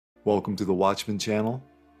Welcome to the Watchman channel.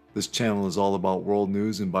 This channel is all about world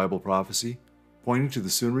news and Bible prophecy, pointing to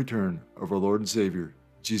the soon return of our Lord and Savior,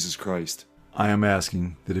 Jesus Christ. I am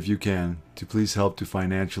asking that if you can, to please help to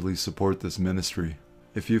financially support this ministry.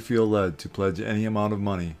 If you feel led to pledge any amount of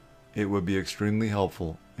money, it would be extremely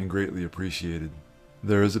helpful and greatly appreciated.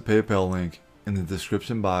 There is a PayPal link in the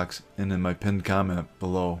description box and in my pinned comment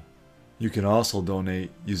below. You can also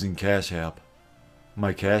donate using Cash App.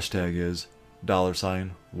 My cash tag is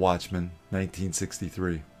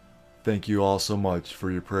 $Watchman1963. Thank you all so much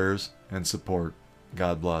for your prayers and support.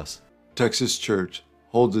 God bless. Texas Church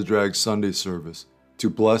holds a drag Sunday service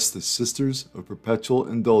to bless the Sisters of Perpetual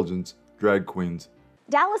Indulgence drag queens.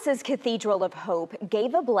 Dallas's Cathedral of Hope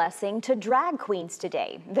gave a blessing to drag queens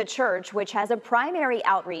today. The church, which has a primary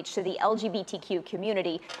outreach to the LGBTQ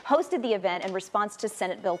community, hosted the event in response to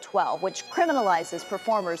Senate Bill 12, which criminalizes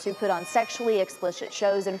performers who put on sexually explicit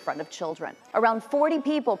shows in front of children. Around 40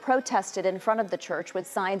 people protested in front of the church with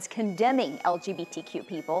signs condemning LGBTQ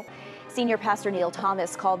people. Senior Pastor Neil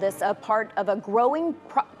Thomas called this a part of a growing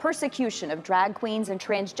persecution of drag queens and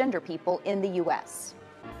transgender people in the U.S.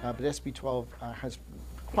 But SB 12 has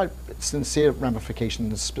quite sincere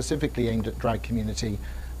ramifications specifically aimed at drag community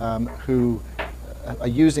who are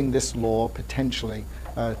using this law potentially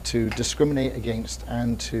to discriminate against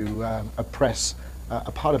and to oppress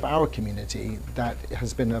a part of our community that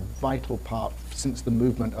has been a vital part since the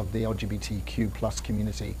movement of the LGBTQ plus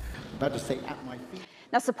community. That to say, at my feet.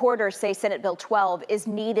 Now, supporters say Senate Bill 12 is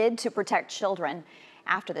needed to protect children.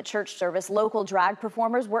 After the church service, local drag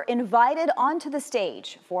performers were invited onto the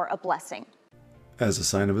stage for a blessing. As a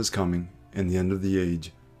sign of his coming and the end of the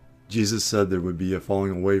age, Jesus said there would be a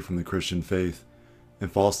falling away from the Christian faith,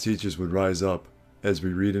 and false teachers would rise up, as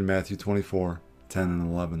we read in Matthew 24:10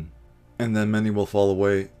 and 11. And then many will fall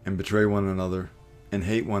away and betray one another and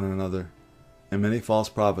hate one another, and many false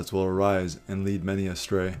prophets will arise and lead many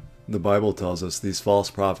astray. The Bible tells us these false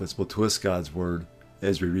prophets will twist God's word,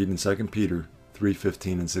 as we read in 2 Peter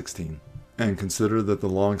 3:15 and 16. And consider that the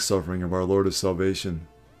long-suffering of our Lord is salvation,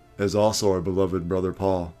 as also our beloved brother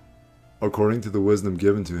Paul, according to the wisdom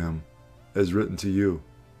given to him, as written to you,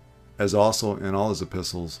 as also in all his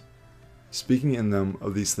epistles, speaking in them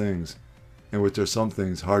of these things, in which are some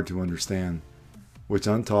things hard to understand, which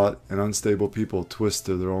untaught and unstable people twist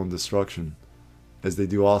to their own destruction, as they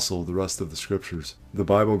do also the rest of the Scriptures. The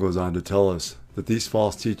Bible goes on to tell us that these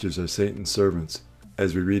false teachers are Satan's servants,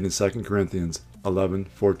 as we read in 2 Corinthians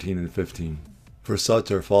 11:14 and 15. For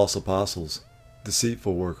such are false apostles,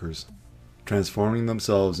 deceitful workers, transforming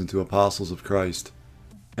themselves into apostles of Christ.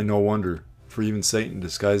 And no wonder, for even Satan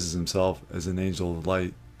disguises himself as an angel of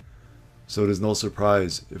light. So it is no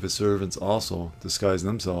surprise if his servants also disguise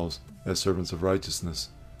themselves as servants of righteousness.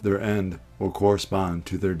 Their end will correspond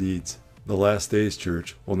to their deeds. The last days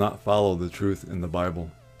church will not follow the truth in the Bible.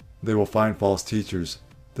 They will find false teachers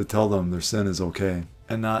to tell them their sin is okay.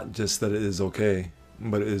 And not just that it is okay,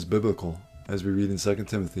 but it is biblical, as we read in 2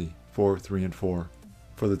 Timothy 4:3 and 4.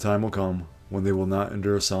 For the time will come when they will not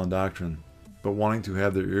endure sound doctrine, but wanting to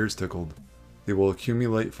have their ears tickled, they will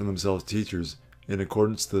accumulate for themselves teachers in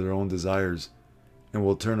accordance to their own desires, and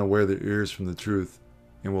will turn away their ears from the truth,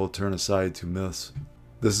 and will turn aside to myths.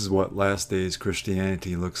 This is what last days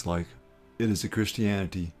Christianity looks like. It is a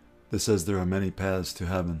Christianity that says there are many paths to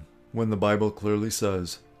heaven, when the Bible clearly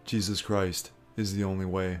says Jesus Christ is the only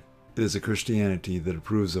way. It is a Christianity that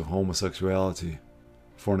approves of homosexuality,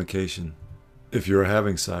 fornication. If you are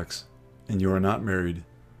having sex and you are not married,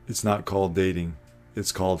 it's not called dating,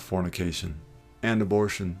 it's called fornication. And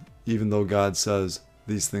abortion, even though God says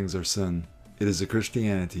these things are sin. It is a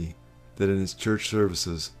Christianity that in its church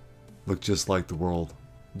services look just like the world.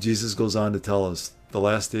 Jesus goes on to tell us the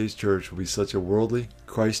last days church will be such a worldly,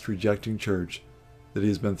 Christ-rejecting church that he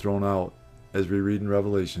has been thrown out, as we read in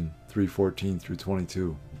Revelation 3:14 through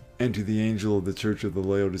 22. And to the angel of the church of the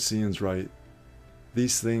Laodiceans write,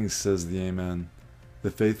 These things, says the Amen,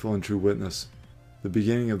 the faithful and true witness, the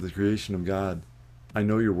beginning of the creation of God. I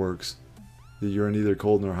know your works, that you are neither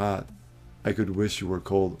cold nor hot. I could wish you were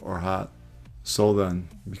cold or hot. So then,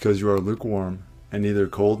 because you are lukewarm and neither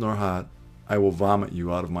cold nor hot, I will vomit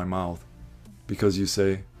you out of my mouth. Because you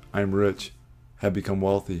say, I am rich, have become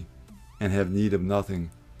wealthy, and have need of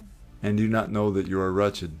nothing, and do not know that you are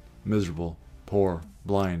wretched, miserable, poor,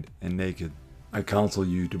 blind, and naked. I counsel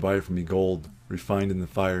you to buy from me gold, refined in the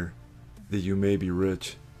fire, that you may be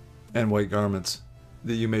rich, and white garments,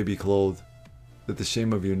 that you may be clothed, that the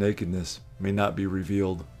shame of your nakedness may not be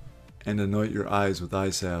revealed, and anoint your eyes with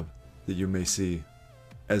eye salve, that you may see.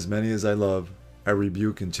 As many as I love, I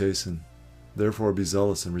rebuke and chasten. Therefore be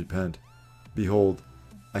zealous and repent. Behold,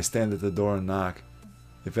 I stand at the door and knock.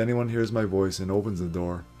 If anyone hears my voice and opens the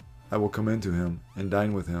door, I will come into him and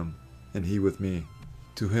dine with him, and he with me.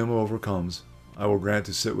 To him who overcomes, I will grant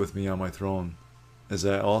to sit with me on my throne, as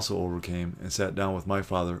I also overcame and sat down with my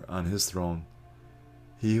Father on his throne.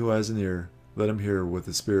 He who has an ear, let him hear what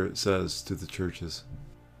the Spirit says to the churches."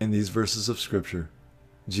 In these verses of Scripture,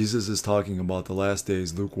 Jesus is talking about the last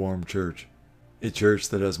days lukewarm church, a church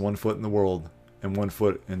that has one foot in the world and one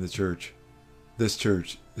foot in the church. This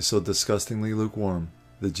church is so disgustingly lukewarm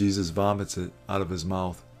that Jesus vomits it out of his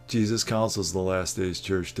mouth. Jesus counsels the last days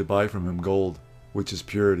church to buy from him gold, which is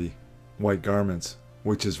purity, white garments,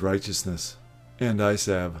 which is righteousness, and eye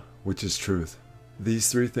salve, which is truth. These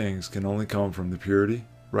three things can only come from the purity,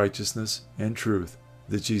 righteousness, and truth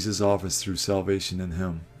that Jesus offers through salvation in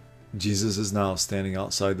him. Jesus is now standing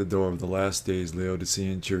outside the door of the last days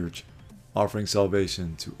Laodicean church, offering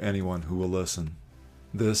salvation to anyone who will listen.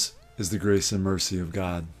 This is the grace and mercy of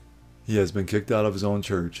God. He has been kicked out of his own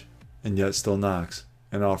church, and yet still knocks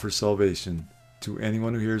and offers salvation to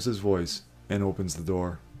anyone who hears his voice and opens the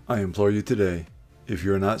door. I implore you today, if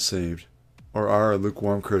you are not saved or are a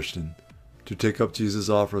lukewarm Christian, to take up Jesus'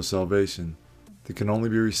 offer of salvation that can only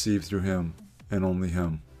be received through him and only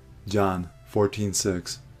him. John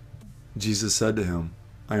 14:6. Jesus said to him,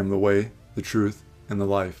 "I am the way, the truth, and the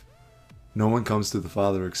life. No one comes to the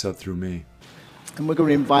Father except through me." And we're going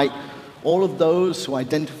to invite all of those who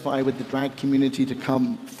identify with the drag community to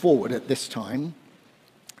come forward at this time,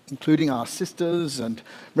 including our sisters and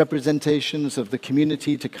representations of the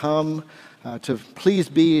community to come, to please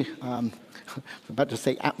be, I'm about to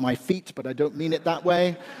say at my feet, but I don't mean it that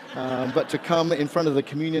way, but to come in front of the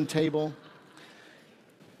communion table.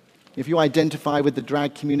 If you identify with the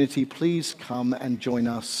drag community, please come and join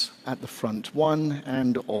us at the front, one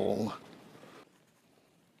and all.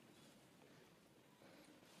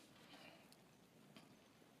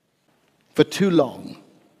 For too long,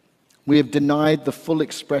 we have denied the full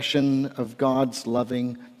expression of God's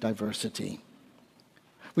loving diversity.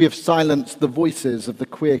 We have silenced the voices of the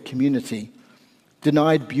queer community,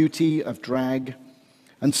 denied beauty of drag,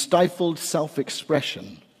 and stifled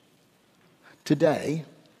self-expression. Today,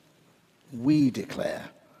 we declare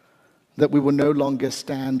that we will no longer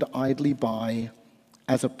stand idly by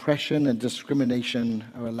as oppression and discrimination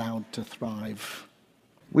are allowed to thrive.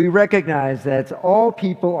 We recognize that all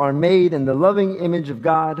people are made in the loving image of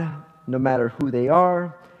God, no matter who they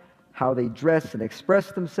are, how they dress and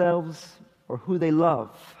express themselves, or who they love.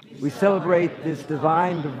 We celebrate this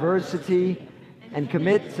divine diversity and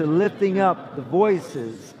commit to lifting up the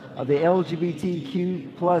voices of the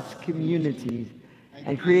LGBTQ plus community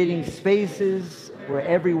and creating spaces where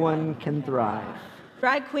everyone can thrive.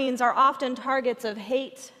 Drag queens are often targets of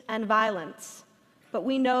hate and violence, but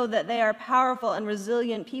we know that they are powerful and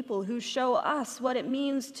resilient people who show us what it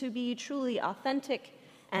means to be truly authentic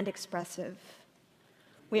and expressive.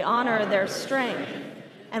 We honor their strength,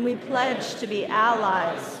 and we pledge to be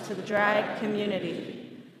allies to the drag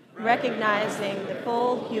community, recognizing the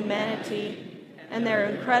full humanity and their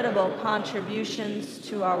incredible contributions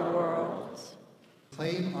to our world.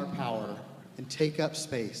 Claim our power and take up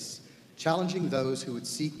space, challenging those who would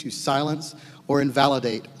seek to silence or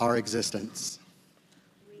invalidate our existence.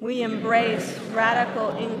 We embrace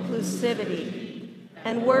radical inclusivity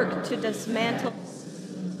and work to dismantle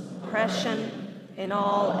oppression in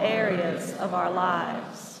all areas of our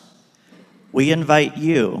lives. We invite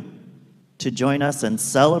you to join us in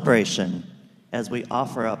celebration as we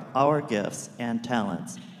offer up our gifts and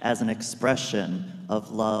talents as an expression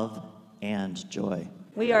of love and joy.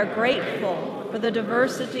 We are grateful for the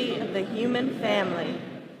diversity of the human family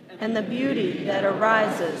and the beauty that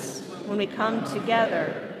arises when we come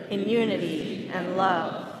together in unity and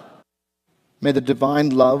love. May the divine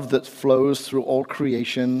love that flows through all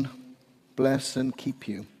creation bless and keep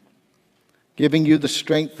you, giving you the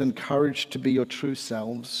strength and courage to be your true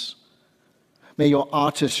selves. May your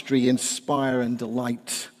artistry inspire and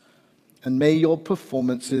delight, and may your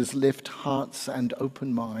performances lift hearts and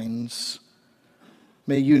open minds.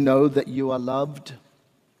 May you know that you are loved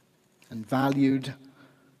and valued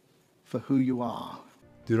for who you are.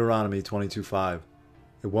 Deuteronomy 22:5.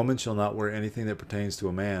 A woman shall not wear anything that pertains to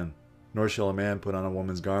a man, nor shall a man put on a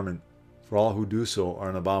woman's garment, for all who do so are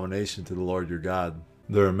an abomination to the Lord your God.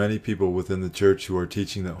 There are many people within the church who are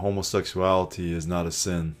teaching that homosexuality is not a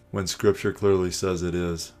sin, when Scripture clearly says it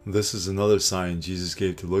is. This is another sign Jesus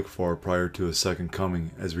gave to look for prior to his second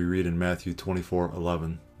coming, as we read in Matthew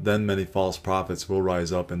 24:11. Then many false prophets will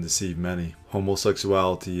rise up and deceive many.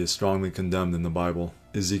 Homosexuality is strongly condemned in the Bible.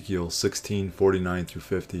 Ezekiel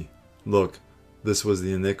 16:49-50. Look, this was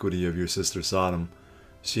the iniquity of your sister Sodom.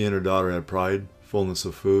 She and her daughter had pride, fullness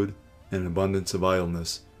of food, and an abundance of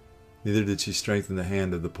idleness. Neither did she strengthen the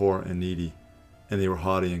hand of the poor and needy. And they were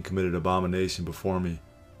haughty and committed abomination before me.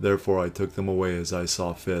 Therefore I took them away as I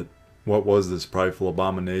saw fit. What was this prideful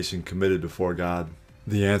abomination committed before God?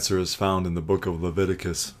 The answer is found in the book of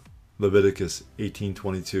Leviticus. Leviticus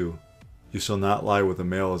 18:22. You shall not lie with a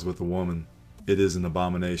male as with a woman. It is an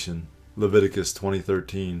abomination. Leviticus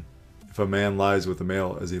 20:13. If a man lies with a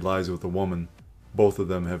male as he lies with a woman, both of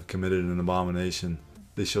them have committed an abomination.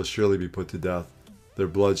 They shall surely be put to death. Their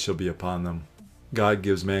blood shall be upon them. God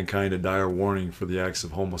gives mankind a dire warning for the acts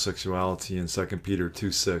of homosexuality in 2 Peter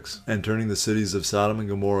 2:6, and turning the cities of Sodom and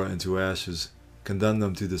Gomorrah into ashes, condemned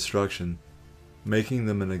them to destruction, making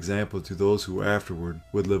them an example to those who afterward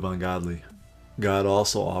would live ungodly. God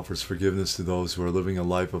also offers forgiveness to those who are living a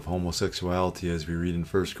life of homosexuality, as we read in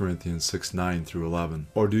 1 Corinthians 6:9-11.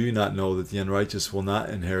 Or do you not know that the unrighteous will not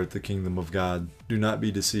inherit the kingdom of God? Do not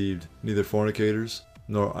be deceived, neither fornicators,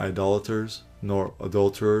 nor idolaters, nor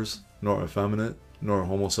adulterers, nor effeminate, nor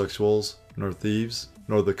homosexuals, nor thieves,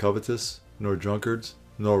 nor the covetous, nor drunkards,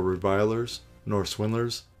 nor revilers, nor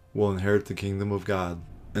swindlers will inherit the kingdom of God.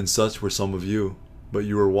 And such were some of you, but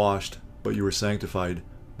you were washed, but you were sanctified,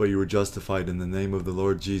 but you were justified in the name of the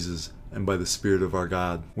Lord Jesus, and by the Spirit of our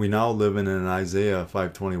God. We now live in an Isaiah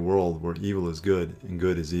 5:20 world where evil is good and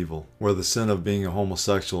good is evil, where the sin of being a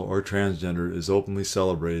homosexual or transgender is openly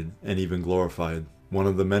celebrated and even glorified. One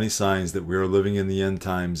of the many signs that we are living in the end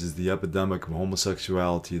times is the epidemic of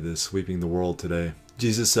homosexuality that is sweeping the world today.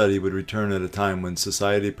 Jesus said he would return at a time when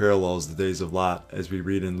society parallels the days of Lot, as we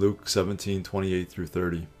read in Luke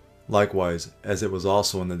 17:28-30. Likewise, as it was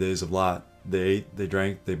also in the days of Lot, they ate, they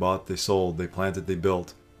drank, they bought, they sold, they planted, they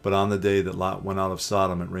built. But on the day that Lot went out of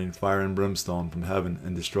Sodom, it rained fire and brimstone from heaven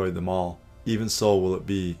and destroyed them all. Even so will it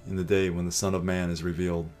be in the day when the Son of Man is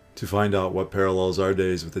revealed. To find out what parallels our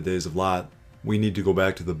days with the days of Lot, we need to go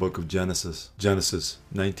back to the book of Genesis. Genesis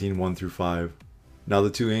 19:1-5. Now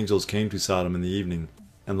the two angels came to Sodom in the evening,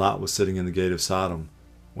 and Lot was sitting in the gate of Sodom.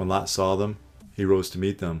 When Lot saw them, he rose to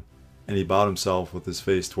meet them, and he bowed himself with his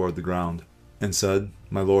face toward the ground, and said,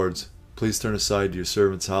 My lords, please turn aside to your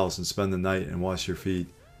servant's house and spend the night and wash your feet.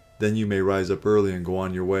 Then you may rise up early and go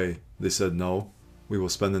on your way. They said, No, we will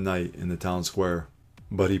spend the night in the town square.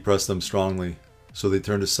 But he pressed them strongly, so they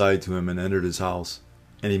turned aside to him and entered his house.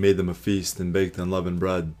 And he made them a feast and baked unleavened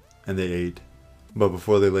bread, and they ate. But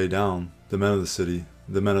before they lay down, the men of the city,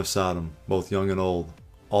 the men of Sodom, both young and old,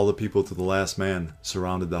 all the people to the last man,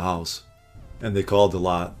 surrounded the house. And they called to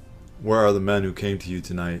Lot, Where are the men who came to you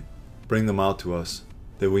tonight? Bring them out to us,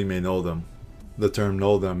 that we may know them. The term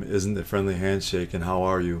know them isn't a friendly handshake and how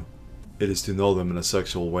are you. It is to know them in a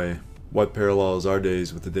sexual way. What parallels our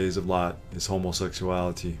days with the days of Lot is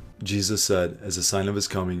homosexuality. Jesus said, as a sign of his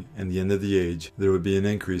coming and the end of the age, there would be an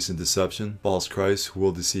increase in deception, false Christs who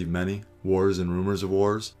will deceive many, wars and rumors of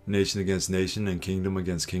wars, nation against nation and kingdom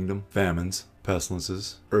against kingdom, famines,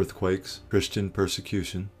 pestilences, earthquakes, Christian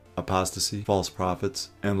persecution, apostasy, false prophets,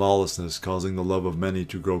 and lawlessness, causing the love of many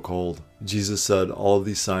to grow cold. Jesus said all of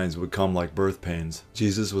these signs would come like birth pains.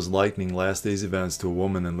 Jesus was likening last days events to a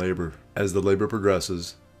woman in labor. As the labor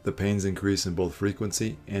progresses, the pains increase in both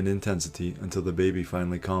frequency and intensity until the baby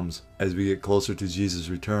finally comes. As we get closer to Jesus'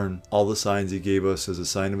 return, all the signs he gave us as a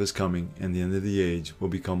sign of his coming and the end of the age will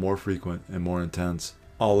become more frequent and more intense.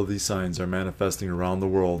 All of these signs are manifesting around the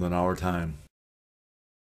world in our time.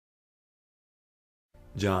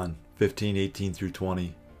 John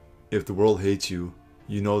 15:18-20. If the world hates you,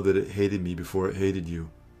 you know that it hated me before it hated you.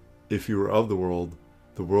 If you were of the world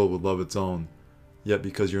would love its own. Yet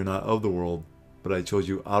because you're not of the world, but I chose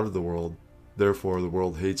you out of the world, therefore the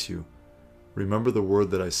world hates you. Remember the word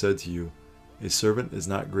that I said to you, a servant is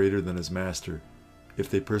not greater than his master. If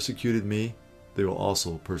they persecuted me, they will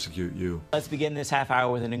also persecute you. Let's begin this half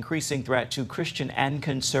hour with an increasing threat to Christian and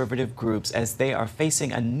conservative groups as they are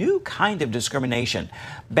facing a new kind of discrimination.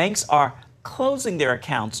 Banks are closing their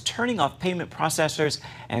accounts, turning off payment processors,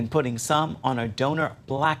 and putting some on a donor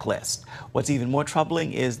blacklist. What's even more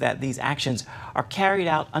troubling is that these actions are carried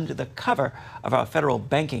out under the cover of our federal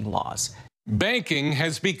banking laws. Banking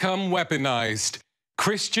has become weaponized.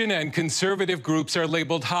 Christian and conservative groups are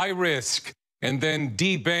labeled high risk and then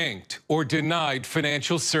debanked or denied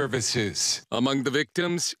financial services. Among the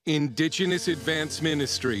victims, Indigenous Advanced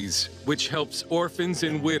Ministries, which helps orphans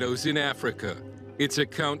and widows in Africa. Its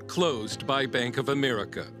account closed by Bank of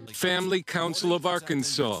America. Family Council of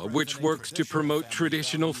Arkansas, which works to promote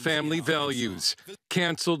traditional family values,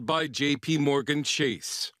 canceled by J.P. Morgan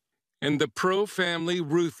Chase. And the Pro-Family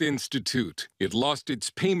Ruth Institute. It lost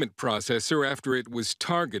its payment processor after it was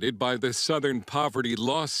targeted by the Southern Poverty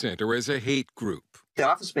Law Center as a hate group. the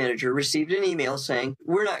office manager received an email saying,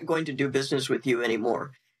 "We're not going to do business with you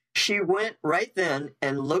anymore." She went right then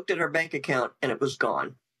and looked at her bank account, and it was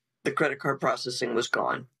gone. The credit card processing was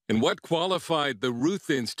gone. And what qualified the Ruth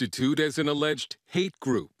Institute as an alleged hate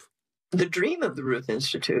group? The dream of the Ruth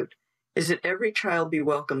Institute is that every child be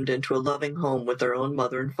welcomed into a loving home with their own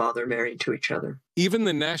mother and father married to each other. Even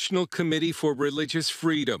the National Committee for Religious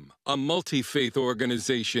Freedom, a multi-faith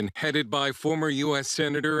organization headed by former U.S.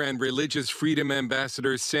 Senator and Religious Freedom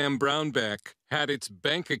Ambassador Sam Brownback, had its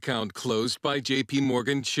bank account closed by J.P.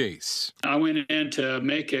 Morgan Chase. I went in to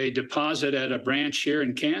make a deposit at a branch here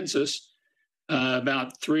in Kansas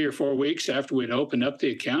about 3 or 4 weeks after we'd opened up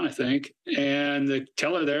the account, I think. And the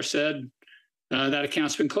teller there said, that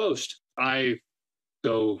account's been closed. I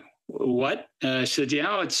go, what? I said,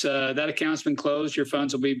 yeah, it's that account's been closed. Your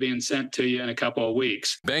funds will be being sent to you in a couple of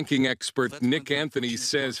weeks. Banking expert Nick Anthony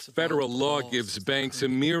says federal law gives banks a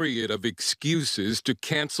myriad of excuses to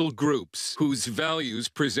cancel groups whose values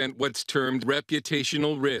present what's termed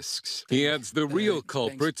reputational risks. He adds the real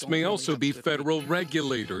culprits may also be federal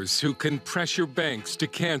regulators who can pressure banks to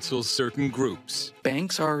cancel certain groups.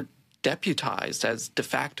 Banks are deputized as de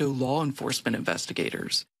facto law enforcement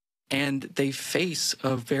investigators, and they face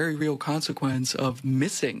a very real consequence of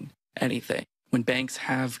missing anything. When banks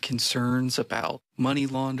have concerns about money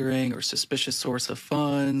laundering or suspicious source of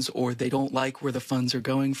funds, or they don't like where the funds are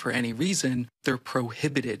going for any reason, they're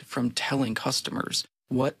prohibited from telling customers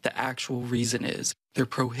what the actual reason is. They're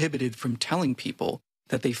prohibited from telling people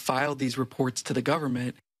that they filed these reports to the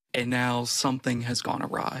government and now something has gone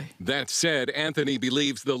awry. That said, Anthony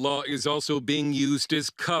believes the law is also being used as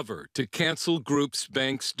cover to cancel groups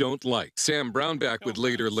banks don't like. Sam Brownback would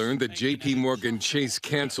later learn that J.P. Morgan Chase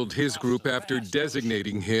canceled his group after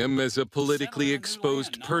designating him as a politically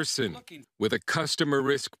exposed person with a customer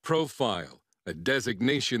risk profile, a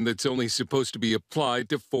designation that's only supposed to be applied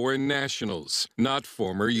to foreign nationals, not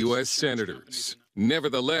former U.S. senators.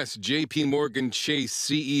 Nevertheless, J.P. Morgan Chase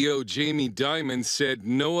CEO Jamie Dimon said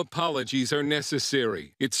no apologies are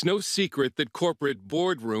necessary. It's no secret that corporate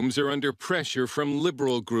boardrooms are under pressure from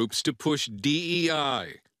liberal groups to push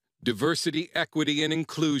DEI, diversity, equity, and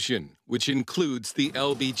inclusion, which includes the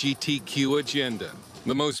LGBTQ agenda.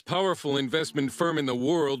 The most powerful investment firm in the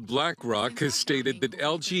world, BlackRock, has stated that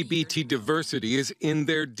LGBT diversity is in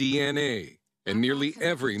their DNA. And nearly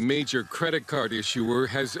every major credit card issuer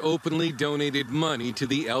has openly donated money to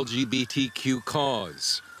the LGBTQ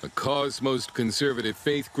cause, a cause most conservative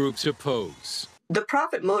faith groups oppose. The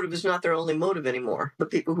profit motive is not their only motive anymore. The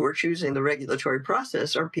people who are choosing the regulatory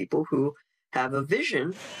process are people who have a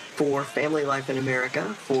vision for family life in America,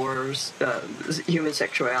 for human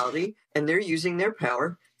sexuality, and they're using their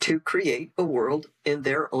power to create a world in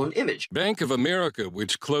their own image. Bank of America,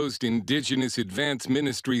 which closed Indigenous Advanced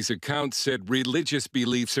Ministries accounts, said religious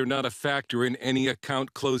beliefs are not a factor in any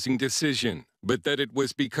account closing decision, but that it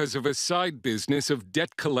was because of a side business of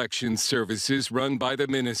debt collection services run by the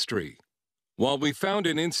ministry. While we found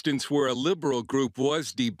an instance where a liberal group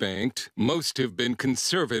was debanked, most have been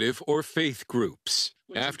conservative or faith groups.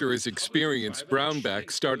 After his experience, Brownback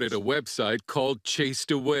started a website called Chased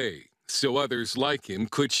Away, so others like him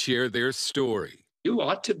could share their story. You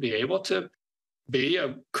ought to be able to be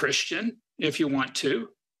a Christian if you want to,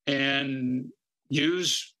 and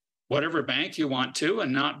use whatever bank you want to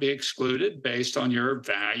and not be excluded based on your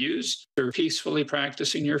values or peacefully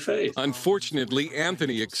practicing your faith. Unfortunately,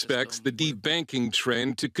 Anthony expects the debanking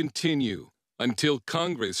trend to continue until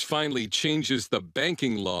Congress finally changes the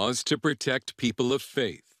banking laws to protect people of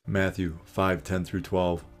faith. Matthew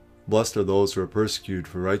 5:10-12. Blessed are those who are persecuted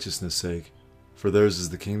for righteousness' sake, for theirs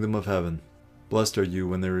is the kingdom of heaven. Blessed are you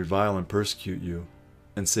when they revile and persecute you,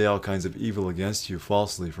 and say all kinds of evil against you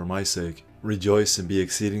falsely for my sake. Rejoice and be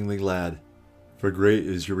exceedingly glad, for great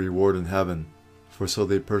is your reward in heaven, for so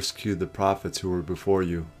they persecuted the prophets who were before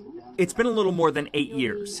you. It's been a little more than 8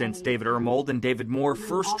 years since David Ermold and David Moore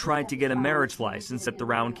first tried to get a marriage license at the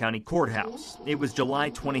Rowan County Courthouse. It was July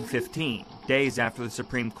 2015, days after the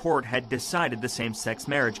Supreme Court had decided the same-sex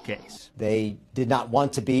marriage case. They did not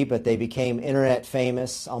want to be, but they became internet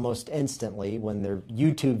famous almost instantly when their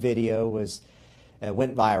YouTube video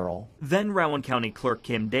went viral. Then Rowan County Clerk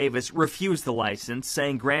Kim Davis refused the license,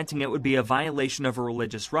 saying granting it would be a violation of her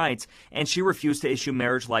religious rights, and she refused to issue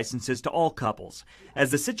marriage licenses to all couples.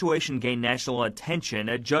 As the situation gained national attention,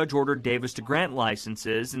 a judge ordered Davis to grant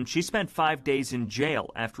licenses, and she spent 5 days in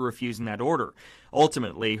jail after refusing that order.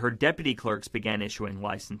 Ultimately, her deputy clerks began issuing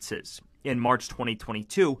licenses. In March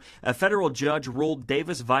 2022, a federal judge ruled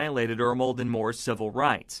Davis violated Ermold and Moore's civil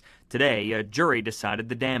rights. Today, a jury decided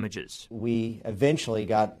the damages. We eventually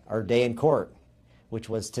got our day in court, which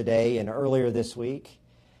was today and earlier this week.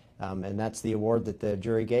 And that's the award that the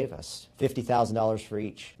jury gave us, $50,000 for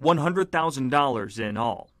each. $100,000 in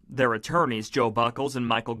all. Their attorneys, Joe Buckles and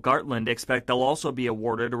Michael Gartland, expect they'll also be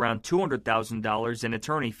awarded around $200,000 in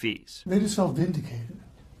attorney fees. They just felt vindicated.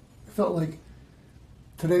 It felt like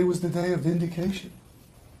today was the day of vindication,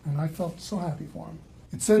 and I felt so happy for them.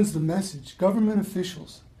 It sends the message: government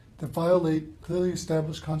officials that violate clearly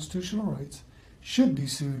established constitutional rights should be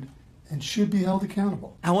sued and should be held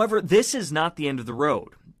accountable. However, this is not the end of the road.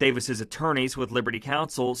 Davis's attorneys with Liberty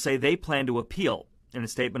Counsel say they plan to appeal. In a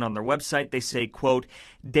statement on their website, they say, quote,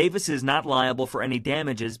 Davis is not liable for any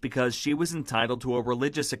damages because she was entitled to a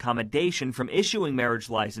religious accommodation from issuing marriage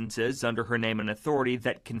licenses under her name and authority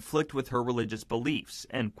that conflict with her religious beliefs,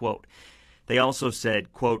 end quote. They also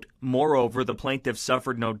said, quote, moreover, the plaintiffs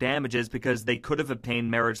suffered no damages because they could have obtained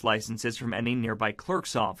marriage licenses from any nearby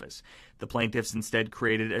clerk's office. The plaintiffs instead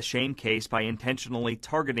created a shame case by intentionally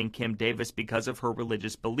targeting Kim Davis because of her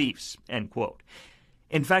religious beliefs, end quote.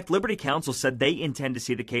 In fact, Liberty Counsel said they intend to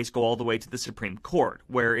see the case go all the way to the Supreme Court,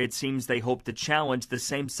 where it seems they hope to challenge the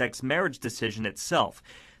same-sex marriage decision itself.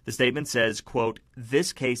 The statement says, quote,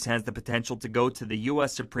 this case has the potential to go to the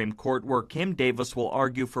U.S. Supreme Court, where Kim Davis will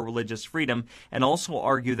argue for religious freedom and also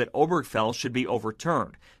argue that Obergefell should be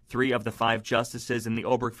overturned. 3 of the 5 justices in the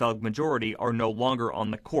Obergefell majority are no longer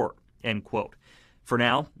on the court, end quote. For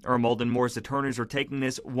now, Ermold and Moore's attorneys are taking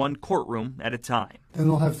this one courtroom at a time. Then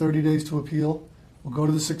they'll have 30 days to appeal. We'll go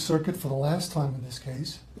to the Sixth Circuit for the last time in this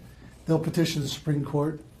case. They'll petition the Supreme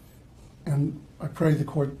Court, and I pray the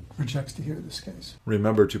court rejects to hear this case.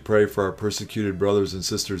 Remember to pray for our persecuted brothers and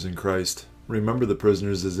sisters in Christ. Remember the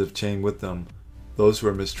prisoners as if chained with them, those who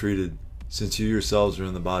are mistreated, since you yourselves are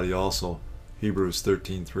in the body also. Hebrews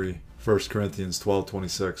 13:3, 1 Corinthians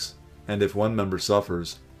 12:26. And if one member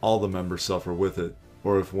suffers, all the members suffer with it.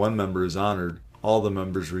 Or if one member is honored, all the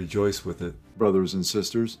members rejoice with it. Brothers and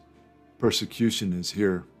sisters, persecution is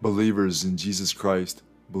here. Believers in Jesus Christ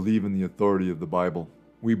believe in the authority of the Bible.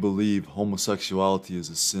 We believe homosexuality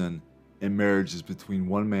is a sin, and marriage is between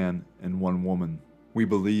one man and one woman. We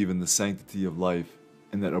believe in the sanctity of life,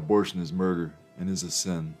 and that abortion is murder and is a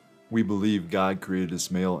sin. We believe God created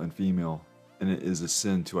us male and female, and it is a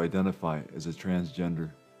sin to identify as a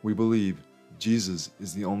transgender. We believe Jesus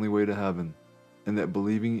is the only way to heaven, and that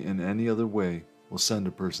believing in any other way will send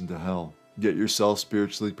a person to hell. Get yourself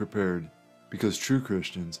spiritually prepared, because true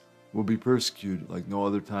Christians will be persecuted like no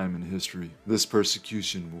other time in history. This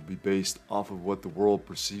persecution will be based off of what the world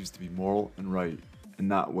perceives to be moral and right, and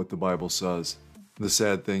not what the Bible says. The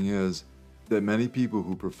sad thing is that many people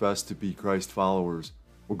who profess to be Christ followers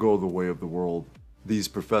will go the way of the world. These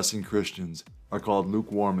professing Christians are called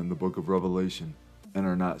lukewarm in the book of Revelation and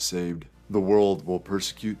are not saved. The world will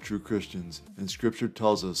persecute true Christians, and Scripture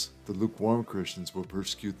tells us the lukewarm Christians will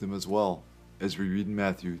persecute them as well, as we read in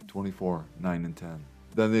Matthew 24:9 and 10.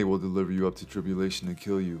 Then they will deliver you up to tribulation and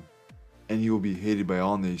kill you, and you will be hated by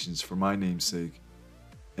all nations for my name's sake.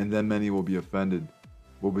 And then many will be offended,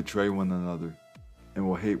 will betray one another, and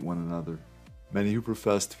will hate one another. Many who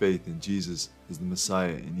professed faith in Jesus as the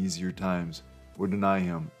Messiah in easier times will deny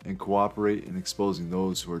him and cooperate in exposing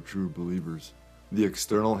those who are true believers. The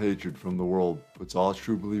external hatred from the world puts all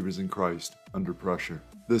true believers in Christ under pressure.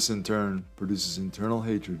 This in turn produces internal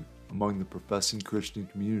hatred among the professing Christian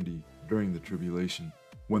community during the tribulation.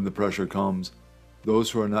 When the pressure comes, those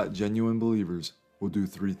who are not genuine believers will do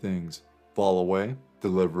 3 things: fall away,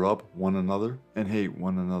 deliver up one another, and hate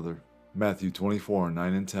one another. Matthew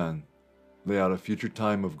 24:9 and 10 lay out a future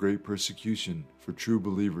time of great persecution for true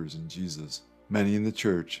believers in Jesus. Many in the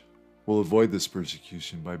church will avoid this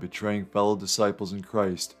persecution by betraying fellow disciples in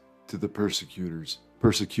Christ to the persecutors.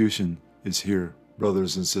 Persecution is here.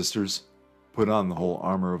 Brothers and sisters, put on the whole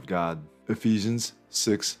armor of God. Ephesians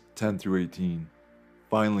 6:10 through 18.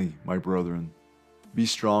 Finally, my brethren, be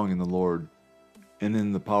strong in the Lord and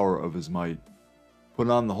in the power of his might. Put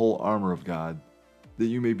on the whole armor of God, that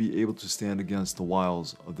you may be able to stand against the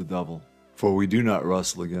wiles of the devil. For we do not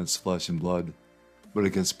wrestle against flesh and blood, but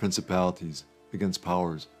against principalities, against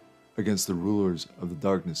powers, against the rulers of the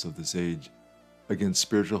darkness of this age, against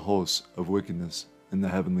spiritual hosts of wickedness in the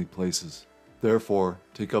heavenly places. Therefore,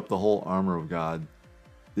 take up the whole armor of God,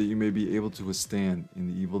 that you may be able to withstand in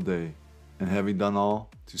the evil day, and having done all,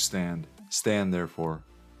 to stand. Stand therefore,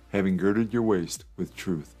 having girded your waist with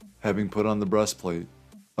truth, having put on the breastplate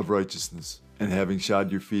of righteousness, and having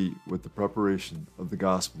shod your feet with the preparation of the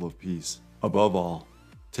gospel of peace. Above all,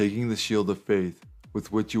 taking the shield of faith,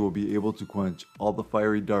 with which you will be able to quench all the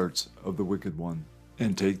fiery darts of the wicked one,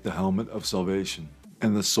 and take the helmet of salvation,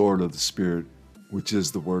 and the sword of the Spirit, which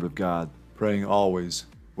is the word of God, praying always,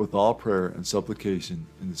 with all prayer and supplication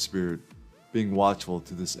in the Spirit, being watchful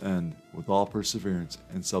to this end with all perseverance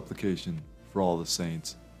and supplication for all the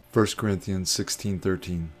saints. 1 Corinthians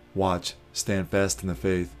 16:13. Watch, stand fast in the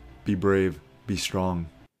faith, be brave, be strong.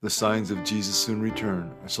 The signs of Jesus' soon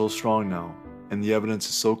return are so strong now, and the evidence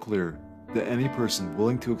is so clear, that any person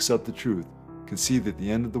willing to accept the truth can see that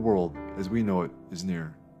the end of the world as we know it is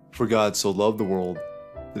near. For God so loved the world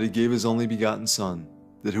that he gave his only begotten Son,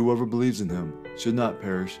 that whoever believes in him should not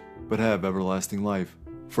perish, but have everlasting life.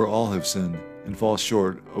 For all have sinned and fall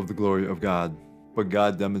short of the glory of God. But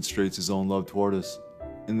God demonstrates his own love toward us,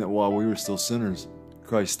 in that while we were still sinners,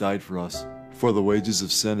 Christ died for us. For the wages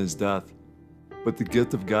of sin is death, but the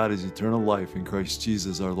gift of God is eternal life in Christ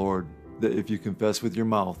Jesus our Lord. That if you confess with your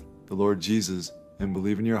mouth the Lord Jesus and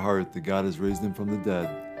believe in your heart that God has raised him from the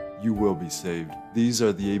dead, you will be saved. These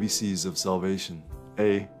are the ABCs of salvation.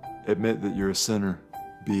 A. Admit that you're a sinner.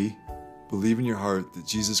 B. Believe in your heart that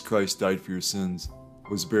Jesus Christ died for your sins,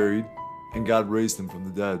 was buried, and God raised him from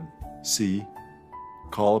the dead. C.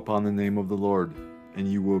 Call upon the name of the Lord, and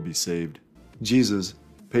you will be saved. Jesus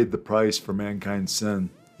paid the price for mankind's sin.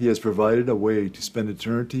 He has provided a way to spend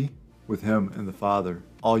eternity with him and the Father.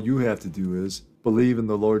 All you have to do is believe in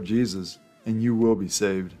the Lord Jesus, and you will be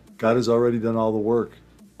saved. God has already done all the work.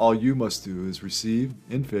 All you must do is receive,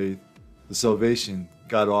 in faith, the salvation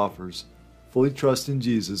God offers. Fully trust in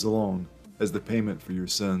Jesus alone as the payment for your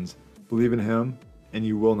sins. Believe in him, and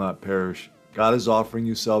you will not perish. God is offering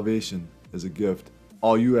you salvation as a gift.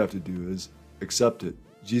 All you have to do is accept it.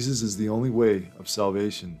 Jesus is the only way of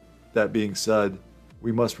salvation. That being said,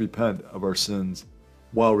 we must repent of our sins.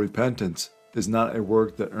 While repentance is not a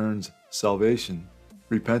work that earns salvation,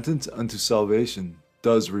 repentance unto salvation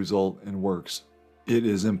does result in works. It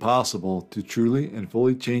is impossible to truly and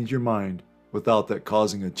fully change your mind without that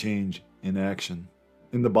causing a change in action.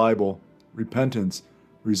 In the Bible, repentance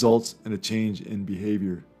results in a change in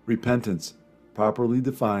behavior. Repentance, properly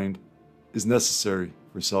defined, is necessary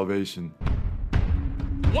for salvation.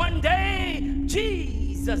 One day,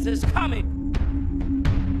 Jesus is coming.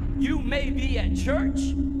 You may be at church.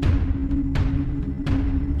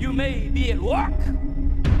 You may be at work.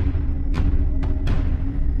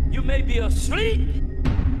 You may be asleep.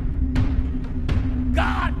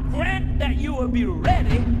 God grant that you will be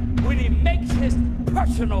ready when he makes his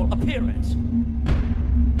personal appearance.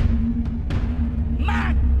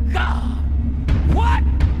 My God, what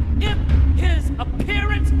if his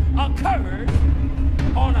appearance occurs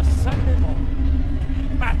on a Sunday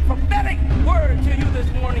morning? My prophetic word to you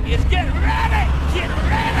this morning is get ready! Get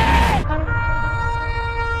ready!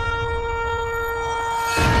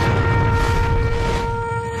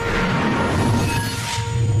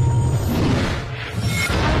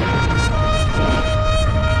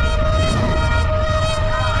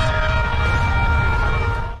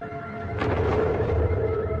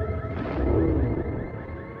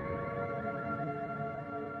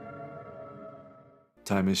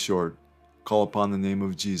 Time is short. Call upon the name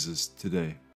of Jesus today.